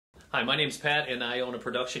Hi, my name's Pat and I own a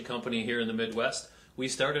production company here in the Midwest. We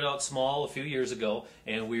started out small a few years ago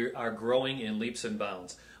and we are growing in leaps and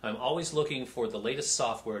bounds. I'm always looking for the latest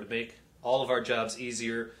software to make all of our jobs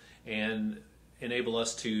easier and enable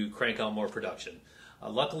us to crank out more production.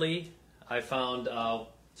 Luckily, I found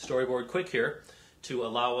Storyboard Quick here to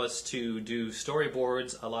allow us to do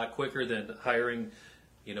storyboards a lot quicker than hiring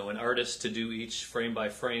an artist to do each frame by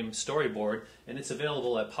frame storyboard, and it's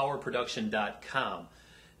available at powerproduction.com.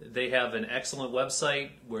 They have an excellent website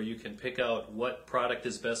where you can pick out what product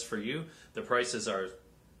is best for you. The prices are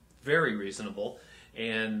very reasonable,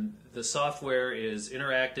 and the software is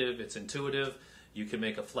interactive, it's intuitive. You can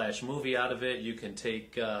make a flash movie out of it. You can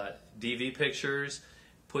take DV pictures,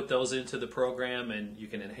 put those into the program, and you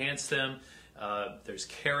can enhance them. There's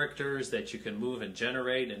characters that you can move and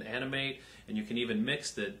generate and animate, and you can even mix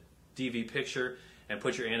the DV picture and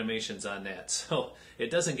put your animations on that. So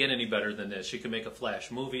it doesn't get any better than this. You can make a flash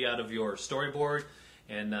movie out of your storyboard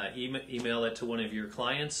and email it to one of your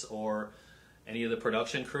clients or any of the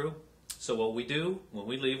production crew. So what we do when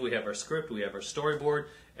we leave, we have our script, we have our storyboard,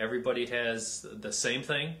 everybody has the same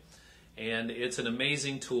thing, and it's an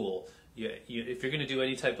amazing tool. If you're going to do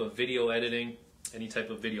any type of video editing, any type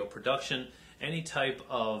of video production, any type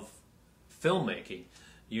of filmmaking,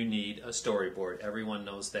 you need a storyboard. Everyone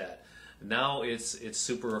knows that. Now it's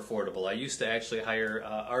super affordable. I used to actually hire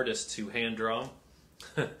artists to hand draw.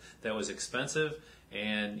 That was expensive,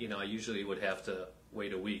 and I usually would have to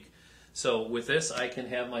wait a week. So with this, I can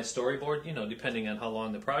have my storyboard, depending on how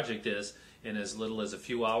long the project is, in as little as a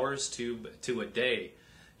few hours to a day.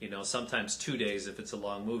 Sometimes 2 days if it's a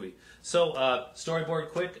long movie. So Storyboard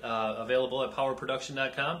Quick, available at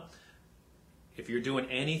powerproduction.com. If you're doing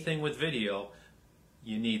anything with video,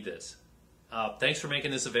 you need this. Thanks for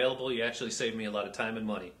making this available. You actually saved me a lot of time and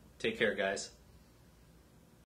money. Take care, guys.